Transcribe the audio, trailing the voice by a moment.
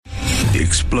The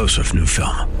explosive new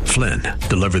film, Flynn,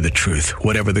 deliver the truth,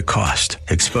 whatever the cost,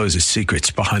 exposes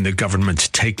secrets behind the government's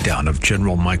takedown of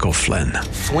General Michael Flynn.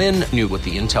 Flynn knew what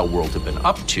the intel world had been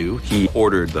up to. He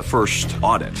ordered the first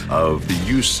audit of the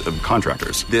use of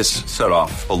contractors. This set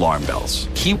off alarm bells.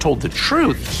 He told the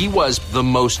truth. He was the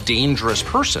most dangerous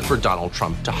person for Donald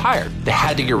Trump to hire. They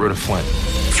had to get rid of Flynn.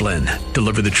 Flynn,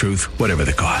 deliver the truth, whatever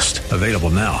the cost. Available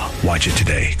now. Watch it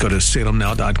today. Go to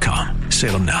salemnow.com.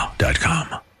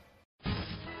 salemnow.com.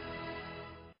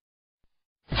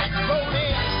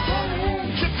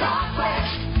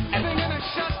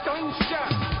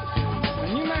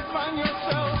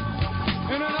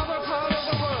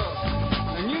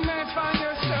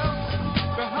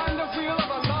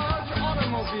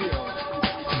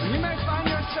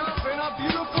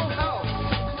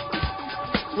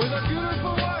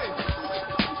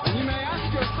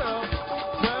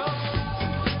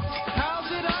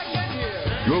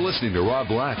 You're listening to Rob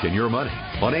Black and Your Money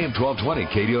on AM 1220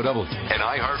 KDOW, an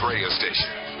iHeart radio station.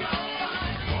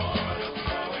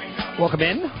 Welcome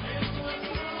in.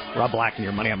 Rob Black and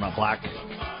Your Money. I'm Rob Black.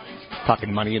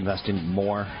 Talking money, investing,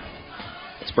 more.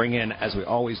 Let's bring in, as we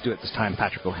always do at this time,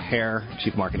 Patrick O'Hare,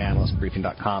 Chief Market Analyst at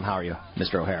Briefing.com. How are you,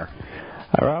 Mr. O'Hare?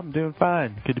 Hi, Rob. I'm doing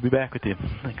fine. Good to be back with you.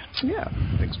 Thanks. Yeah.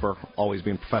 Thanks for always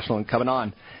being professional and coming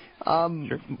on.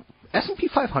 Sure. S&P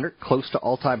 500 close to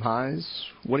all-time highs.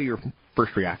 What are your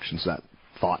first reactions to that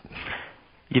thought?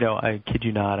 You know, I kid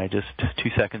you not, I just 2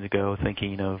 seconds ago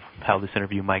thinking of how this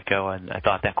interview might go, and I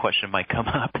thought that question might come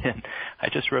up, and I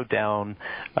just wrote down,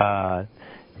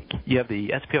 you have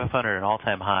the S&P 500 at an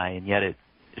all-time high, and yet it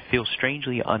feels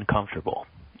strangely uncomfortable.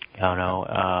 I don't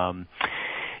know.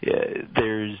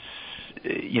 There's,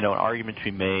 an argument to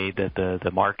be made that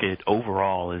the market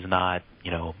overall is not,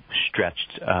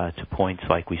 stretched to points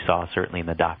like we saw certainly in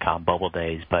the dot-com bubble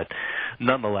days. But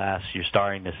nonetheless, you're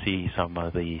starting to see some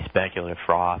of the speculative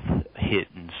froth hit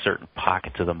in certain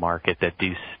pockets of the market that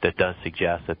does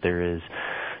suggest that there is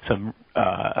some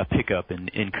a pickup in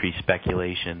increased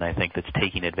speculation. I think that's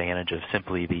taking advantage of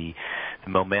simply the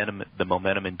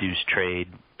momentum-induced trade,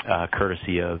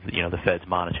 courtesy of the Fed's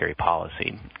monetary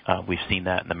policy. We've seen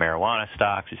that in the marijuana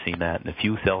stocks. We've seen that in the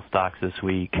fuel cell stocks this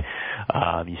week.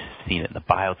 You've seen it in the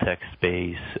biotech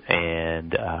space,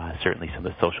 and certainly some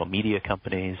of the social media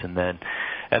companies. And then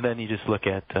you just look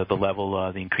at the level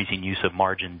of the increasing use of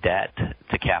margin debt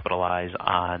to capitalize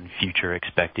on future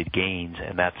expected gains,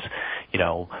 and that's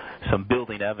some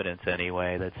building evidence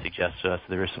anyway that suggests to us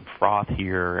there is some froth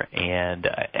here, and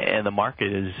the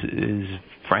market is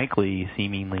frankly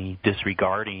seemingly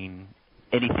disregarding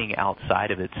anything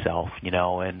outside of itself,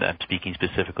 and I'm speaking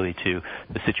specifically to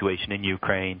the situation in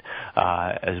Ukraine,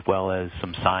 as well as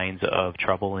some signs of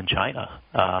trouble in China.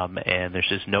 And there's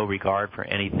just no regard for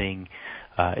anything,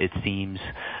 it seems,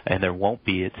 and there won't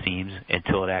be, it seems,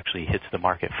 until it actually hits the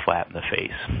market flat in the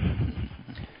face.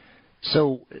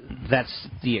 So that's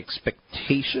the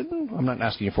expectation? I'm not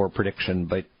asking you for a prediction,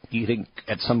 but do you think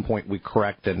at some point we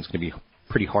correct and it's going to be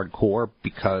pretty hardcore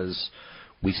because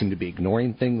we seem to be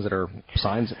ignoring things that are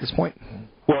signs at this point?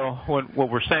 Well, what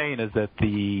we're saying is that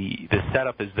the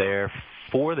setup is there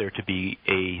for there to be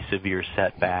a severe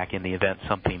setback in the event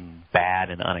something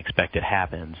bad and unexpected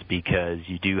happens, because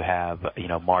you do have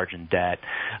margin debt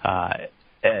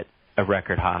at a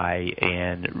record high,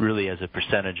 and really as a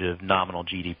percentage of nominal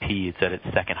GDP, it's at its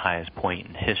second highest point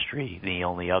in history. The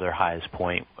only other highest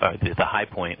point, the high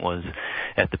point, was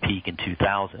at the peak in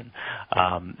 2000.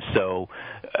 So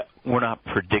we're not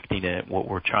predicting it. What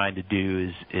we're trying to do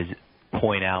is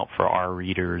point out for our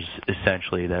readers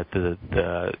essentially that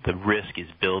the risk is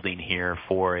building here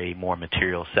for a more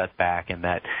material setback, and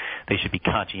that they should be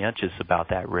conscientious about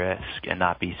that risk and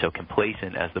not be so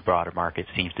complacent as the broader market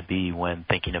seems to be when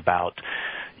thinking about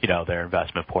their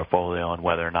investment portfolio and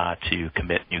whether or not to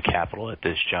commit new capital at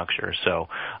this juncture. So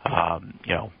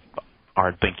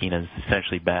our thinking has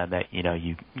essentially been that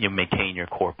you maintain your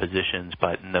core positions,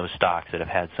 but in those stocks that have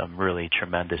had some really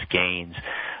tremendous gains,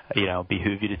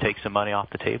 behoove you to take some money off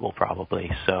the table probably.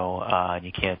 So and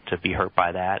you can't be hurt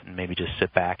by that, and maybe just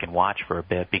sit back and watch for a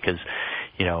bit, because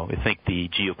I think the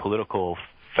geopolitical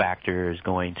factor is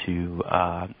going to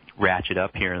ratchet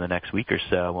up here in the next week or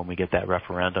so when we get that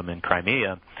referendum in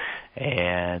Crimea,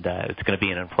 and it's going to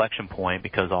be an inflection point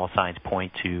because all signs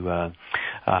point to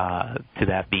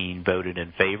that being voted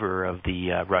in favor of the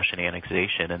Russian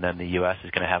annexation, and then the U.S.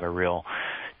 is going to have a real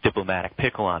diplomatic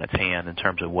pickle on its hand in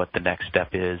terms of what the next step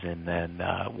is, and then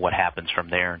what happens from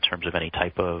there in terms of any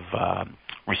type of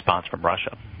response from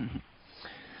Russia.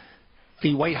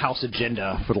 The White House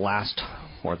agenda for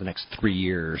the next 3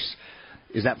 years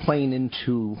Is that playing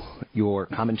into your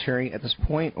commentary at this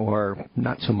point, or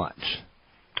not so much?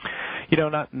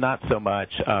 Not so much.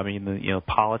 I mean,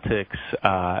 politics,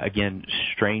 again,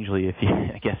 strangely, if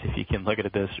you can look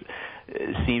at this,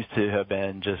 it seems to have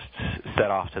been just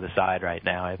set off to the side right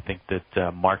now. I think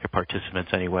that market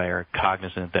participants, anyway, are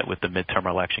cognizant that with the midterm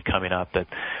election coming up, that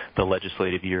the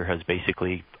legislative year has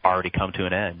basically already come to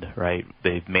an end, right?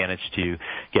 They've managed to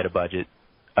get a budget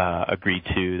agreed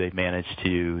to. They've managed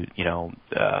to,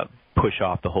 push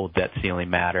off the whole debt ceiling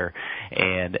matter,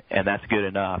 and that's good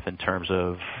enough in terms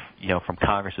of, from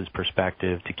Congress's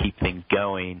perspective to keep things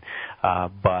going,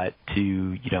 but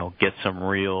to, get some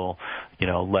real,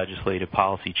 legislative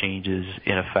policy changes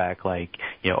in effect, like,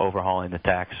 overhauling the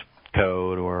tax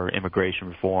code or immigration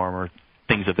reform or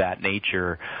things of that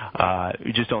nature.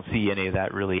 We just don't see any of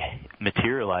that really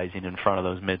materializing in front of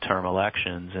those midterm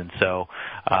elections, and so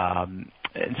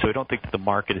I don't think that the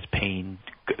market is paying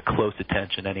close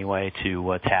attention anyway to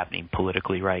what's happening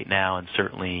politically right now, and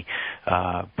certainly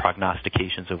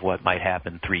prognostications of what might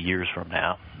happen 3 years from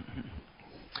now.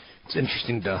 It's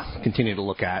interesting to continue to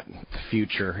look at the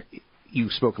future. You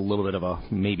spoke a little bit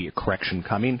of maybe a correction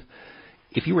coming.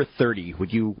 If you were 30,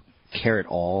 would you care at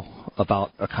all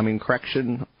about a coming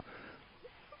correction?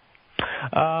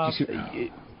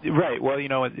 Right. Well,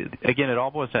 again,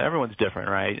 everyone's different,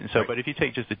 right? And so, right. But if you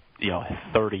take just a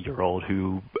 30-year-old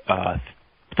who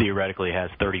theoretically has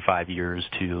 35 years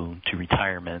to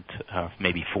retirement,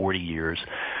 maybe 40 years,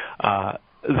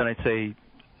 then I'd say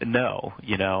no.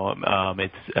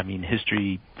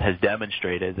 History has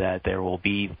demonstrated that there will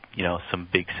be, some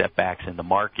big setbacks in the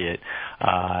market,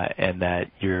 and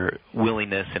that your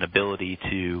willingness and ability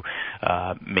to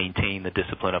maintain the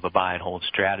discipline of a buy and hold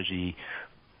strategy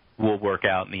will work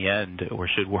out in the end, or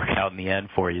should work out in the end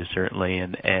for you, certainly,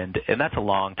 and that's a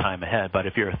long time ahead. But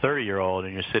if you're a 30-year-old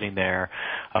and you're sitting there,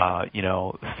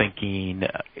 thinking,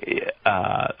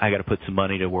 I got to put some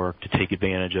money to work to take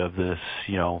advantage of this,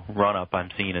 run-up I'm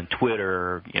seeing in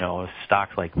Twitter,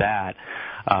 stocks like that,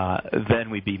 then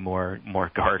we'd be more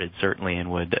guarded, certainly, and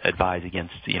would advise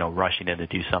against, rushing in to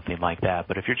do something like that.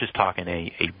 But if you're just talking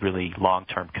a really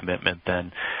long-term commitment,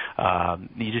 then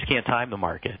you just can't time the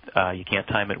market. You can't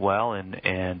time it well, and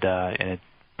it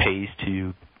pays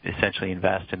to essentially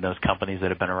invest in those companies that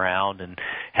have been around and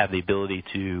have the ability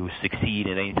to succeed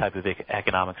in any type of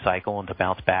economic cycle and to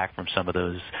bounce back from some of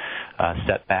those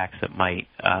setbacks that might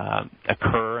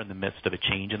occur in the midst of a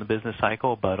change in the business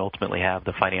cycle, but ultimately have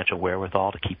the financial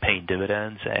wherewithal to keep paying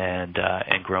dividends and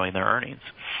growing their earnings.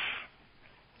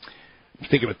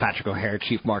 Speaking with Patrick O'Hare,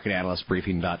 Chief Market Analyst,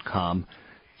 Briefing.com.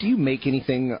 Do you make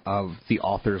anything of the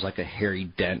authors like a Harry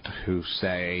Dent who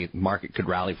say market could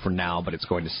rally for now, but it's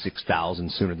going to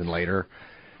 6,000 sooner than later?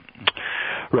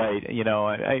 Right.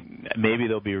 Maybe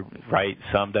they'll be right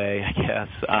someday, I guess.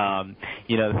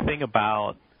 The thing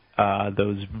about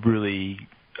those really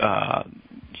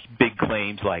big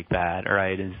claims like that,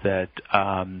 right, is that,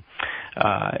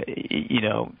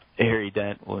 Harry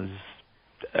Dent was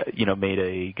made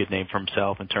a good name for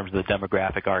himself in terms of the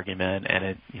demographic argument, and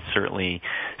it certainly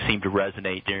seemed to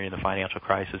resonate during the financial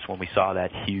crisis when we saw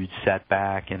that huge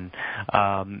setback. And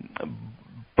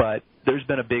but there's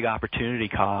been a big opportunity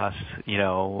cost,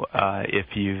 if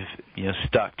you've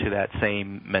stuck to that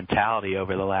same mentality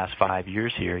over the last 5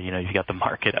 years here. You've got the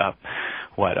market up,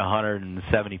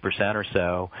 170% or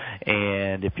so,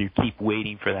 and if you keep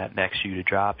waiting for that next shoe to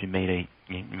drop,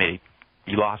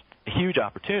 you lost a huge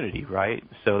opportunity, right?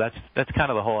 So that's kind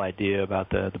of the whole idea about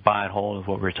the buy and hold of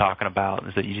what we're talking about,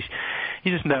 is that you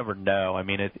just never know. I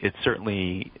mean, it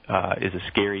certainly is a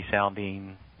scary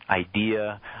sounding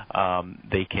idea.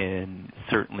 They can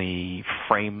certainly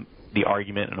frame the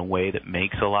argument in a way that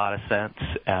makes a lot of sense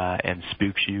and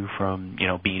spooks you from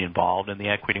being involved in the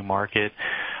equity market.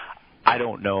 I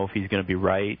don't know if he's going to be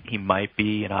right. He might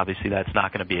be, and obviously that's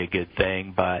not going to be a good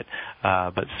thing. But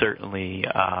certainly,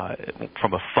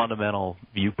 from a fundamental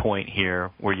viewpoint here,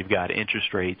 where you've got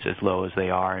interest rates as low as they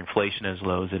are, inflation as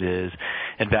low as it is,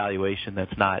 and valuation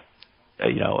that's not,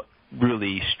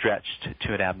 really stretched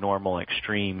to an abnormal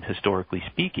extreme, historically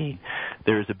speaking,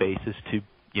 there is a basis to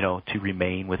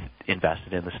remain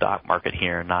invested in the stock market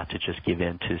here, and not to just give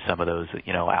in to some of those,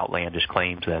 outlandish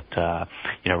claims that,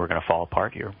 we're going to fall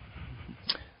apart here.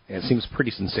 It seems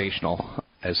pretty sensational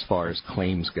as far as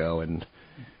claims go, and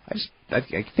I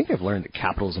think I've learned that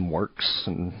capitalism works,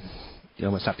 and you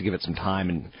almost have to give it some time.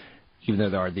 And even though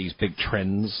there are these big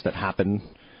trends that happen,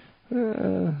 I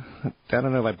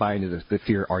don't know if I buy into the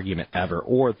fear argument ever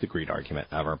or the greed argument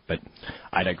ever, but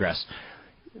I digress.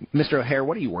 Mr. O'Hare,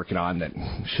 what are you working on that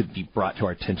should be brought to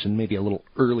our attention maybe a little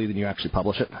early than you actually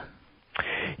publish it?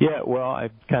 Yeah, well, I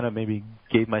kind of maybe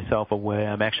gave myself away.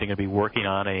 I'm actually going to be working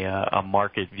on a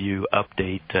market view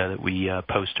update that we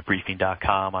post to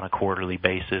briefing.com on a quarterly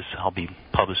basis. I'll be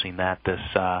publishing that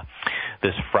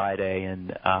this Friday,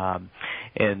 and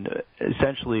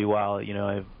essentially, while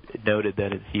I've noted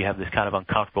that you have this kind of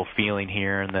uncomfortable feeling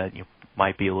here, and that you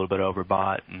might be a little bit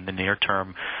overbought in the near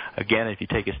term. Again, if you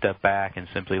take a step back and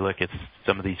simply look at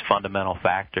some of these fundamental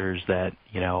factors that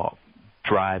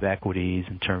drive equities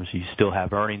in terms of you still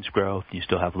have earnings growth, you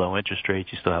still have low interest rates,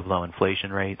 you still have low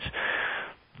inflation rates.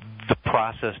 The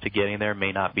process to getting there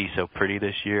may not be so pretty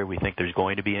this year. We think there's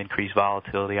going to be increased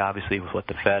volatility, obviously, with what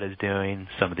the Fed is doing,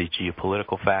 some of these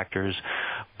geopolitical factors.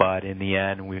 But in the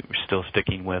end, we're still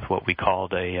sticking with what we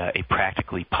called a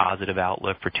practically positive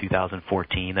outlook for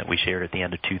 2014 that we shared at the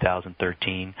end of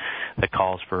 2013 that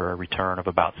calls for a return of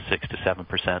about 6 to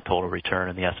 7% total return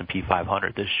in the S&P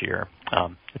 500 this year.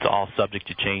 It's all subject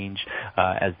to change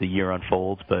as the year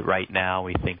unfolds, but right now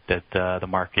we think that the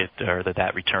market or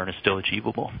that return is still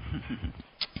achievable.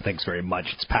 Thanks very much.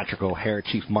 It's Patrick O'Hare,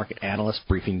 Chief Market Analyst,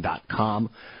 Briefing.com,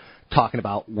 talking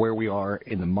about where we are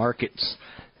in the markets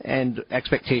and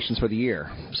expectations for the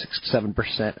year. 6 to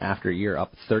 7% after a year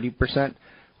up 30%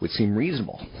 would seem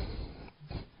reasonable.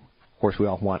 Of course, we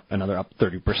all want another up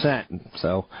 30%.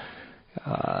 So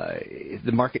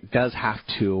the market does have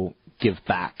to give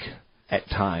back at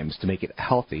times to make it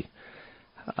healthy.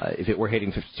 If it were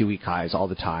hitting 52-week highs all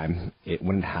the time, it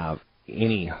wouldn't have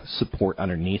any support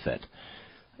underneath it.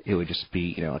 It would just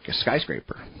be, like a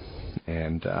skyscraper.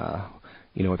 And,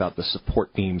 without the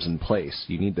support beams in place,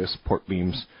 you need those support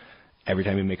beams every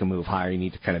time you make a move higher. You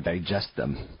need to kind of digest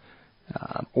them,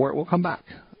 or it will come back.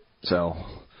 So,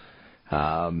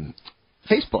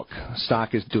 Facebook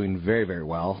stock is doing very, very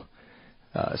well.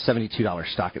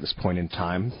 $72 stock at this point in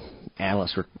time.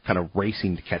 Analysts were kind of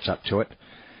racing to catch up to it.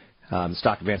 The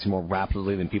stock advancing more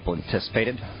rapidly than people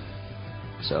anticipated.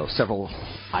 So several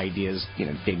ideas,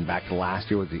 dating back to last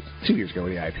year, 2 years ago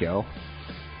with the IPO.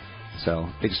 So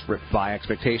they just ripped by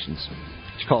expectations.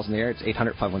 Get your calls in the air. It's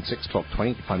 800-516-1220.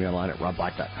 You can find me online at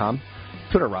robblack.com.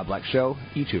 Twitter, Rob Black Show.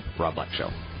 YouTube, Rob Black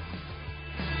Show.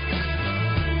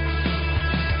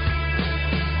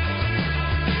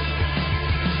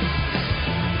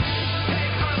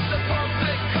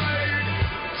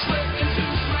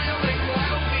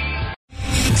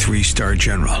 Three-star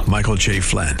General Michael J.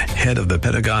 Flynn, head of the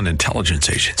Pentagon Intelligence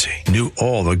Agency, knew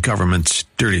all the government's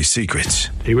dirty secrets.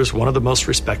 He was one of the most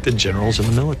respected generals in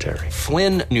the military.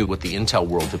 Flynn knew what the intel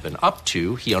world had been up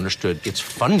to. He understood its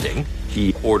funding.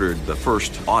 He ordered the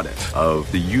first audit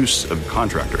of the use of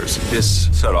contractors. This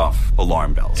set off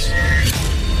alarm bells.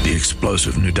 The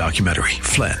explosive new documentary,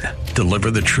 Flynn,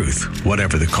 Deliver the Truth,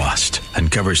 Whatever the Cost,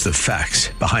 uncovers the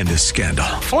facts behind this scandal.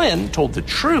 Flynn told the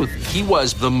truth. He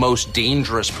was the most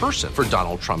dangerous person for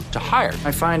Donald Trump to hire.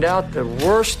 I find out the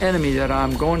worst enemy that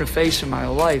I'm going to face in my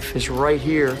life is right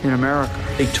here in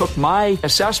America. They took my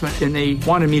assessment and they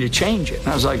wanted me to change it. And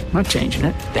I was like, I'm not changing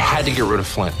it. They had to get rid of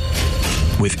Flynn.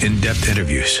 With in-depth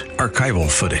interviews, archival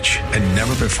footage, and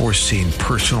never-before-seen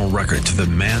personal records of the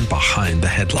man behind the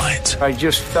headlines. I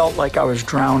just felt like I was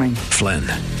drowning. Flynn,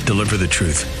 Deliver the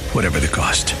Truth, Whatever the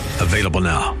Cost. Available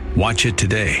now. Watch it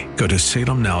today. Go to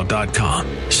salemnow.com.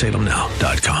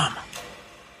 salemnow.com.